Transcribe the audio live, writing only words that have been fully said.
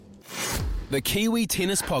The Kiwi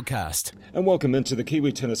Tennis Podcast. And welcome into the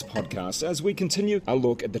Kiwi Tennis Podcast as we continue our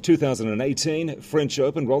look at the 2018 French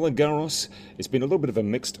Open Roland Garros. It's been a little bit of a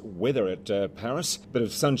mixed weather at Paris. Bit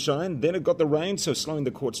of sunshine, then it got the rain, so slowing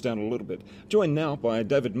the courts down a little bit. Joined now by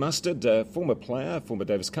David Mustard, former player, former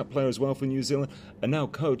Davis Cup player as well for New Zealand, and now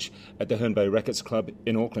coach at the Herne Bay Rackets Club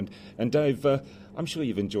in Auckland. And Dave, I'm sure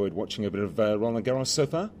you've enjoyed watching a bit of Roland Garros so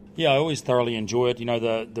far? Yeah, I always thoroughly enjoy it. You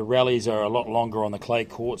know, the rallies are a lot longer on the clay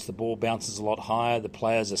courts. The ball bounces a lot higher. The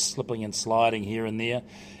players are slipping and sliding here and there.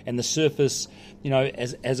 And the surface, you know,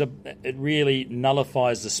 it really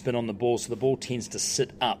nullifies the spin on the ball, so the ball tends to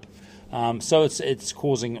sit up. So it's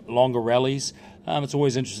causing longer rallies. It's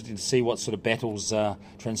always interesting to see what sort of battles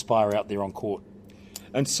transpire out there on court.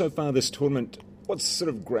 And so far this tournament, what's sort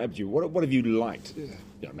of grabbed you? What have you liked?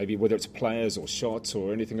 Yeah, maybe whether it's players or shots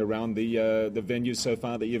or anything around the venue so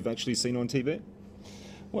far that you've actually seen on TV?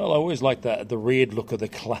 Well, I always like the red look of the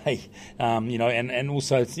clay, you know, and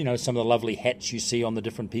also, you know, some of the lovely hats you see on the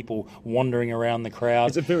different people wandering around the crowd.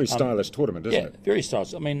 It's a very stylish tournament, isn't it? Yeah, very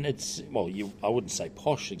stylish. I mean, I wouldn't say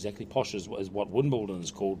posh exactly. Posh is what Wimbledon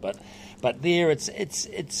is called, but there it's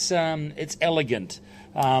elegant,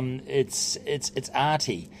 it's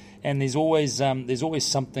arty. And there's always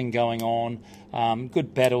something going on.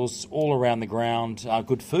 Good battles all around the ground.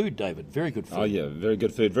 Good food, David. Very good food. Oh yeah, very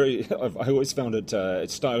good food. I always found it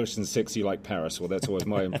it's stylish and sexy like Paris. Well, that's always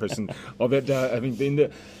my impression of it, having been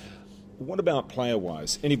there. What about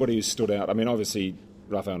player-wise? Anybody who stood out? I mean, obviously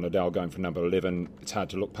Rafael Nadal going for number 11. It's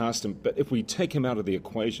hard to look past him. But if we take him out of the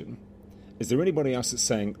equation, is there anybody else that's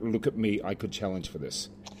saying, "Look at me, I could challenge for this"?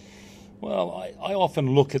 Well, I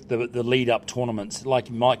often look at the lead-up tournaments,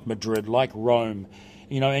 like Madrid, like Rome,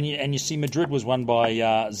 you know, and you see Madrid was won by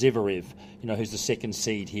Zverev, you know, who's the second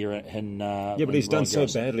seed here in yeah, but he's done so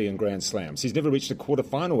badly in Grand Slams. He's never reached a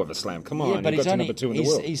quarter-final of a slam. Come on, yeah, but he got to number 2 in the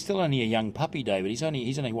world. He's still only a young puppy, David. He's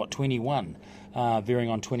only what, 21,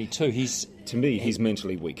 veering on 22. He's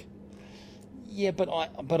mentally weak. Yeah,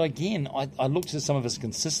 but again, I looked at some of his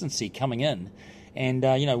consistency coming in, and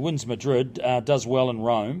you know, wins Madrid, does well in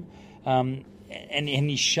Rome. And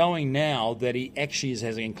he's showing now that he actually is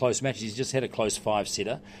having close matches. He's just had a close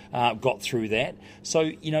 5-setter, got through that. So,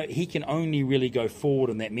 you know, he can only really go forward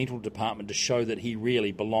in that mental department to show that he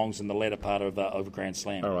really belongs in the latter part of a Grand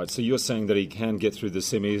Slam. All right, so you're saying that he can get through the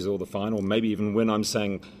semis or the final, maybe even win. I'm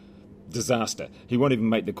saying disaster. He won't even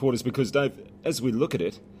make the quarters because, Dave, as we look at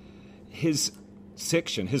it, his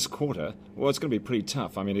section, his quarter, well, it's going to be pretty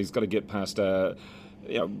tough. I mean, he's got to get past,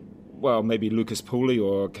 well, maybe Lucas Pooley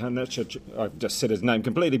or Karnich. I've just said his name,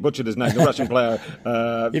 completely butchered his name, the Russian player.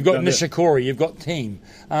 You've got Nishikori, you've got Thiem.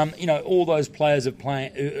 You know, all those players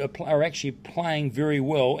are actually playing very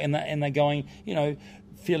well, and they're going, you know,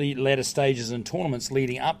 fairly latter stages in tournaments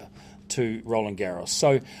leading up to Roland Garros.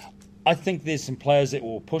 So I think there's some players that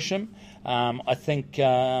will push him. I think, you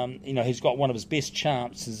know, he's got one of his best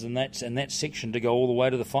chances in that section to go all the way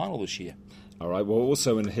to the final this year. All right, well,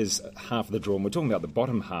 also in his half of the draw, and we're talking about the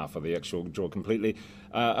bottom half of the actual draw completely,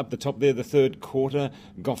 up the top there, the third quarter,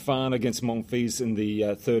 Goffin against Monfils in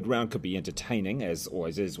the third round could be entertaining, as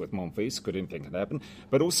always is with Monfils, anything could happen.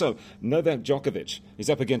 But also, Novak Djokovic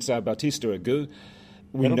is up against Bautista Agut.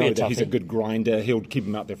 We know that he's a good grinder, he'll keep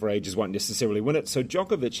him out there for ages, won't necessarily win it. So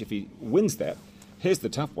Djokovic, if he wins that, here's the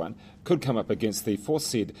tough one, could come up against the fourth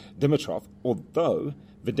seed Dimitrov, although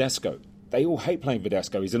Verdasco. They all hate playing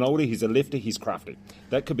Verdasco. He's an oldie, he's a lefty, he's crafty.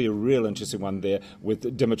 That could be a real interesting one there with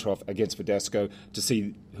Dimitrov against Verdasco to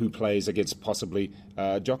see who plays against possibly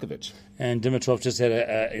Djokovic. And Dimitrov just had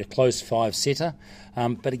a close 5-setter.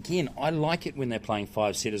 But again, I like it when they're playing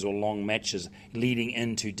 5-setters or long matches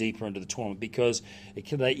leading deeper into the tournament because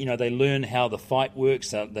they learn how the fight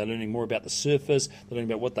works. They're learning more about the surface. They're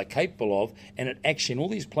learning about what they're capable of. And all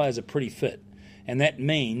these players are pretty fit. And that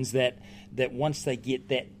means that once they get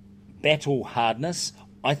that battle hardness,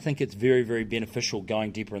 I think it's very, very beneficial going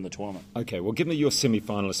deeper in the tournament. Okay, well, give me your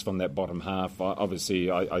semi-finalists from that bottom half. Obviously,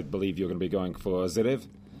 I believe you're going to be going for Zverev.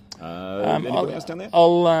 Anybody else down there?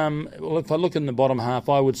 Well, if I look in the bottom half,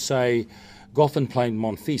 I would say Goffin playing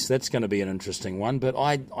Monfils. That's going to be an interesting one, but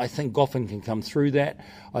I think Goffin can come through that.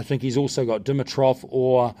 I think he's also got Dimitrov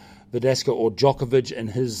or Verdasco or Djokovic in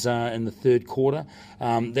his in the third quarter.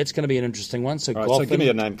 That's going to be an interesting one. So, all right, Goffin, so give me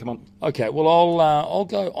a name. Come on. Okay. Well, I'll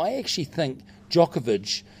go. I actually think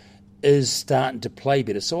Djokovic is starting to play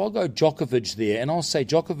better. So I'll go Djokovic there, and I'll say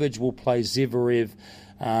Djokovic will play Zverev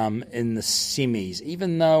in the semis.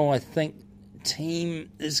 Even though I think Thiem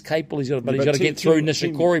is capable, he's got to get through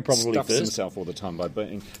Nishikori probably stuffs first. Himself all the time by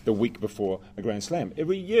being the week before a Grand Slam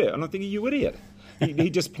every year, and I'm thinking, you idiot. he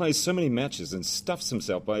just plays so many matches and stuffs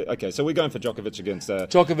himself. Okay, so we're going for Djokovic against...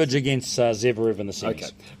 Zverev in the semis. Okay,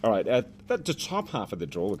 all right. The top half of the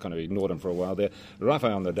draw, we kind of ignored him for a while there.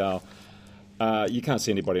 Rafael Nadal. You can't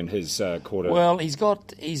see anybody in his quarter. Well, he's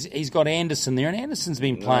got Anderson there, and Anderson's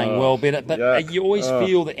been playing well better. But you always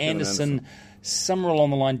feel that Anderson, somewhere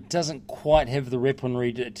along the line, doesn't quite have the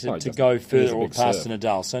weaponry to go further or past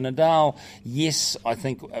Nadal. So Nadal, yes, I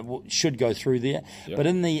think should go through there. Yep. But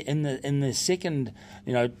in the second,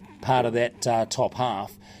 part of that top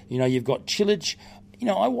half, you've got Cilic.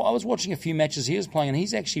 I was watching a few matches he was playing, and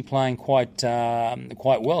he's actually playing quite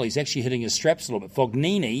well. He's actually hitting his straps a little bit.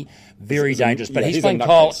 Fognini, very dangerous, but he's playing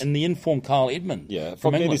in the informed Kyle Edmund. Yeah,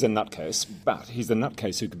 Fognini's a nutcase, but he's the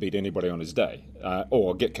nutcase who could beat anybody on his day,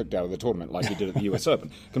 or get kicked out of the tournament like he did at the US Open.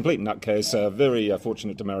 Complete nutcase. Very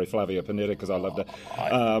fortunate to marry Flavia Pineda because I loved her.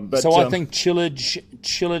 I think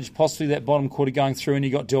Cilic, possibly that bottom quarter going through, and you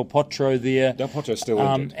got Del Potro there. Del Potro's still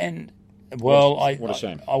injured. What a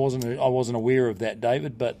shame. I wasn't aware of that,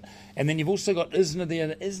 David. And then you've also got Isner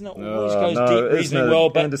there. Isner always goes deep reasonably well,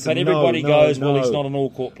 but everybody goes, he's not an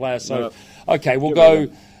all-court player. So, okay, we'll go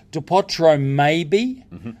Del Potro maybe.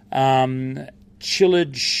 Mm-hmm.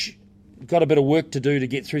 Cilic got a bit of work to do to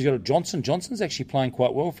get through. He's got a Johnson. Johnson's actually playing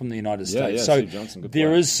quite well from the United States. So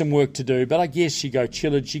there is some work to do. But I guess you go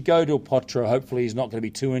Cilic, you go Del Potro. Hopefully he's not going to be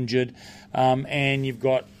too injured. And you've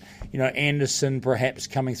got... Anderson perhaps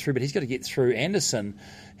coming through, but he's got to get through. Anderson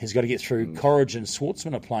has got to get through. Corridge and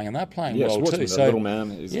Schwartzman are playing, and they're playing well Schwartzman, too. So, little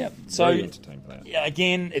man, is a very entertaining player. Yeah,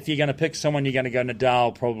 again, if you're going to pick someone, you're going to go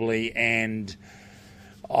Nadal probably, and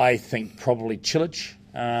I think probably Cilic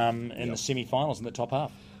in the semi-finals in the top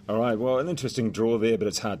half. All right, well, an interesting draw there, but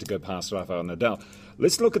it's hard to go past Rafael Nadal.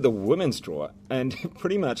 Let's look at the women's draw, and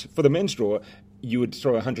pretty much for the men's draw, you would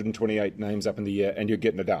throw 128 names up in the air, and you'd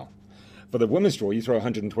get Nadal. For the women's draw, you throw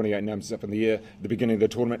 128 names up in the air at the beginning of the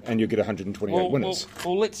tournament, and you get 128 winners.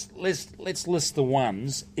 Well, let's list the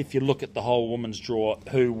ones. If you look at the whole women's draw,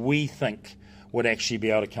 who we think would actually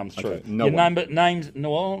be able to come through. Okay,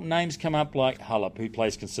 names come up like Halep, who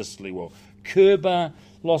plays consistently well. Kerber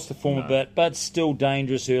lost the form a bit, but still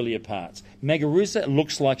dangerous earlier parts. Muguruza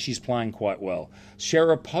looks like she's playing quite well.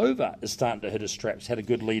 Sharapova is starting to hit her straps. Had a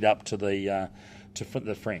good lead up to the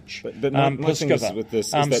French. But my thing is with this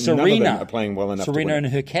is that Serena, none of them are playing well enough to win it. Serena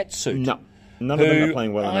in her cat suit. No, none of them are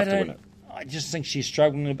playing well enough to win it. I just think she's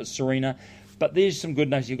struggling a little bit, Serena. But there's some good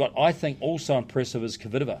names you've got. I think also impressive is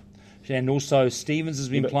Kvitova. And also Stevens has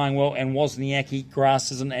been playing well, and Wozniacki,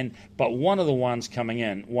 Grass isn't. But one of the ones coming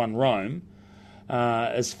in, won Rome,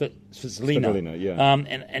 is Svitolina. Yeah.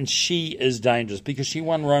 And she is dangerous because she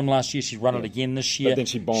won Rome last year. She's run it again this year. But then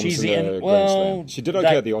she bombs in the Grand Slam. She did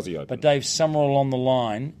okay at the Aussie Open. But Dave, somewhere along the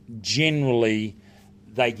line, generally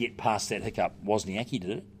they get past that hiccup. Wozniacki did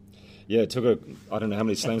it. Yeah, it took I don't know how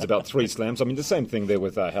many slams, about 3 slams. I mean, the same thing there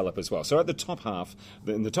with Halep as well. So at the top half,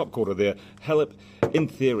 in the top quarter there, Halep, in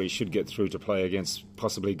theory, should get through to play against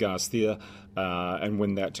possibly Garcia and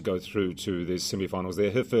win that to go through to the semi-finals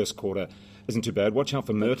there. Her first quarter isn't too bad. Watch out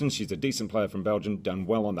for Mertens. She's a decent player from Belgium, done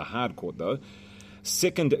well on the hard court, though.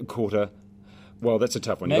 Second quarter, well, that's a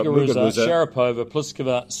tough one. Muguruza, Sharapova,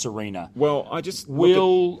 Pliskova, Serena. Well, I just...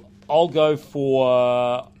 I'll go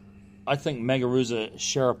for... I think Muguruza,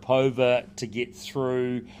 Sharapova to get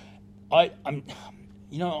through. I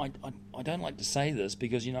don't like to say this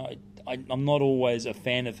because I'm not always a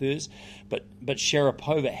fan of hers, but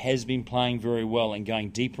Sharapova has been playing very well and going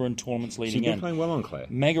deeper in tournaments leading in. She's been playing well on clay.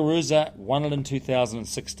 Muguruza won it in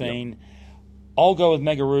 2016. Yep. I'll go with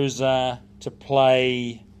Muguruza to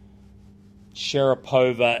play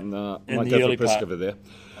Sharapova in the early part. There.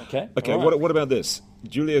 Okay. Right. What about this?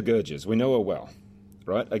 Julia Gerges, we know her well.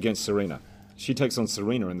 Right, against Serena. She takes on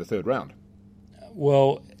Serena in the third round.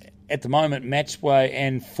 Well, at the moment, match play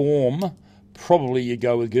and form, probably you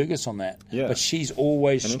go with Gerges on that. Yeah. But she's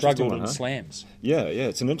always struggled in slams. Yeah,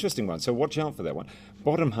 it's an interesting one. So watch out for that one.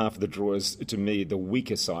 Bottom half of the draw is, to me, the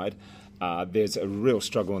weaker side. There's a real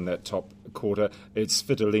struggle in that top quarter. It's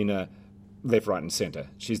Svitolina left, right and centre.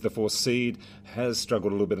 She's the 4th seed, has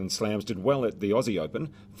struggled a little bit in slams, did well at the Aussie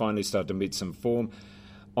Open, finally started to meet some form.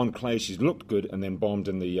 On clay, she's looked good and then bombed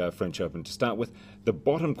in the French Open to start with. The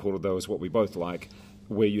bottom quarter, though, is what we both like,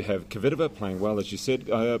 where you have Kvitova playing well, as you said,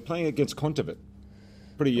 playing against Kontaveit.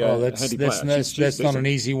 pretty that's handy player. that's not an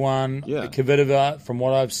easy one. Yeah. Kvitova, from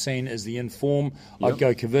what I've seen, is the inform. I'd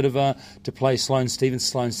go Kvitova to play Sloane Stephens.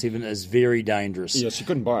 Sloane Stephens is very dangerous. Yeah, she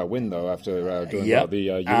couldn't buy a win, though, after doing well at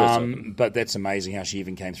the US Open. But that's amazing how she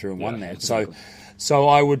even came through and won that. Exactly. So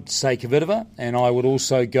I would say Kvitova, and I would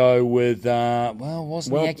also go with,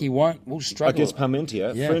 Wozniacki will struggle. Against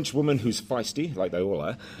Parmentier, French woman who's feisty, like they all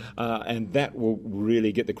are, and that will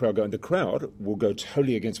really get the crowd going. The crowd will go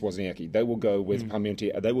totally against Wozniacki. They will go with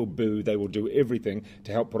Parmentier. They will boo. They will do everything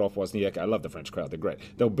to help put off Wozniacki. I love the French crowd. They're great.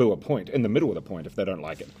 They'll boo a point in the middle of the point if they don't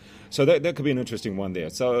like it. So that could be an interesting one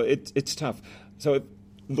there. So it's tough. So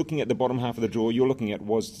looking at the bottom half of the draw, you're looking at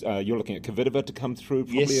Kvitova to come through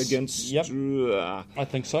probably against. Yep. I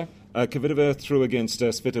think so. Kvitova through against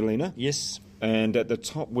Svitolina. Yes. And at the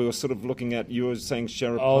top, we were sort of looking at, you were saying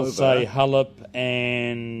Sharapova. I'll say Halep,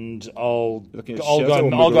 and I'll go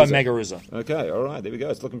Muguruza. Okay, all right, there we go.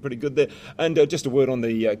 It's looking pretty good there. And just a word on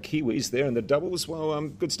the Kiwis there and the doubles. Well,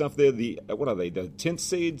 good stuff there. What are they? The 10th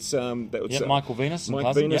seeds. Michael Venus.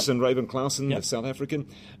 Mike Venus and Raven Klaassen, the South African.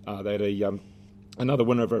 They had another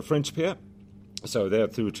winner over a French pair. So they're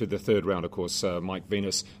through to the third round, of course. Mike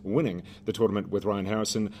Venus winning the tournament with Ryan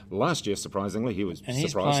Harrison last year. Surprisingly, he was and he's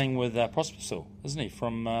surprised. Playing with Pospisil, isn't he?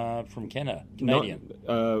 From Canada, Canadian.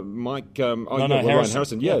 Mike. Ryan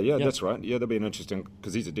Harrison. Yeah, that's right. Yeah, that'll be an interesting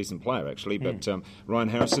because he's a decent player actually. But Ryan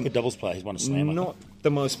Harrison, good doubles player. He's won a slam. Not the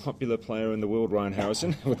most popular player in the world, Ryan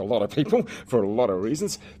Harrison, with a lot of people for a lot of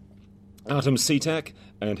reasons. Artem Sitak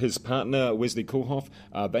and his partner Wesley Koolhof,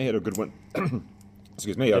 they had a good win.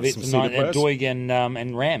 Excuse me, Doig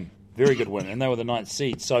and Ram, very good win, and they were the 9th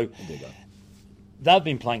seed. So they've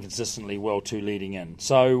been playing consistently well too, leading in.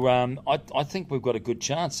 So I think we've got a good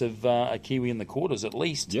chance of a Kiwi in the quarters at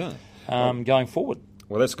least. Going forward.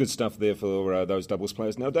 Well, that's good stuff there for those doubles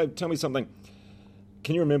players. Now, Dave, tell me something.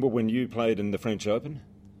 Can you remember when you played in the French Open?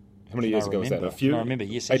 How many years ago was that? A few. I remember.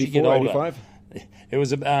 Yes, 84, 85. It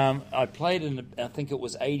was. I played in. I think it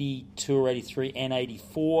was 82 or 83 and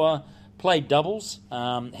 84. Played doubles,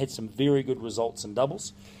 had some very good results in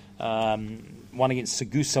doubles. One against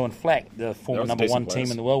Seguso and Flack, the former number one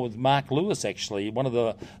team in the world, with Mark Lewis, actually, one of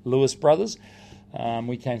the Lewis brothers.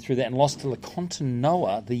 We came through that and lost to LeConte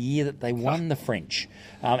Noah the year that they won the French.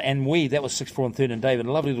 That was 6-4 and 3rd, and David,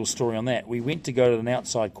 a lovely little story on that. We went to go to an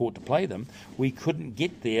outside court to play them. We couldn't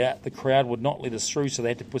get there. The crowd would not let us through, so they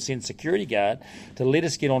had to send security guard to let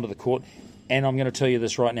us get onto the court. And I'm going to tell you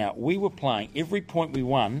this right now. We were playing. Every point we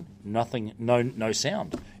won, nothing, no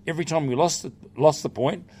sound. Every time we lost the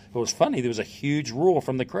point, it was funny. There was a huge roar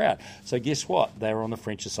from the crowd. So guess what? They were on the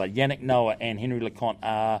French side. Yannick Noah and Henry Leconte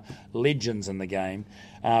are legends in the game.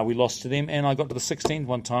 We lost to them, and I got to the 16th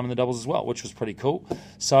one time in the doubles as well, which was pretty cool.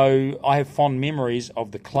 So I have fond memories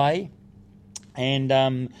of the clay,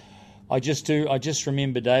 and I just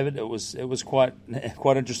remember, David, it was quite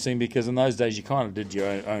interesting because in those days you kind of did your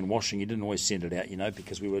own washing. You didn't always send it out,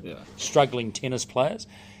 because we were struggling tennis players.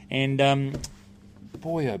 And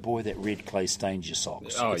boy, oh boy, that red clay stains your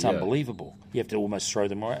socks. It's unbelievable. You have to almost throw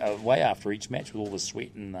them away after each match with all the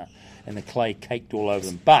sweat and the clay caked all over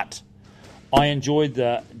them. But I enjoyed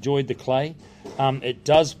the clay. It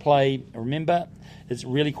does play. Remember, it's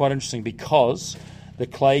really quite interesting because the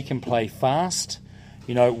clay can play fast.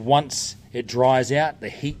 Once it dries out,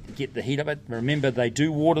 get the heat of it. Remember, they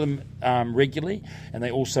do water them regularly, and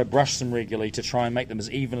they also brush them regularly to try and make them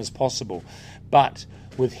as even as possible. But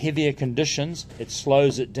with heavier conditions, it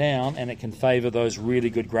slows it down, and it can favour those really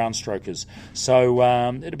good ground strokers. So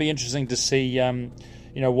it'll be interesting to see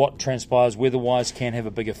what transpires weather-wise can have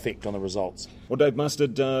a big effect on the results. Well, Dave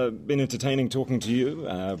Mustard, been entertaining talking to you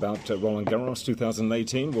about Roland Garros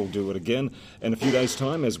 2018. We'll do it again in a few days'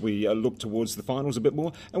 time as we look towards the finals a bit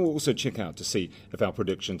more, and we'll also check out to see if our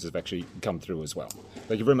predictions have actually come through as well.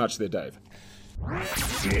 Thank you very much there, Dave.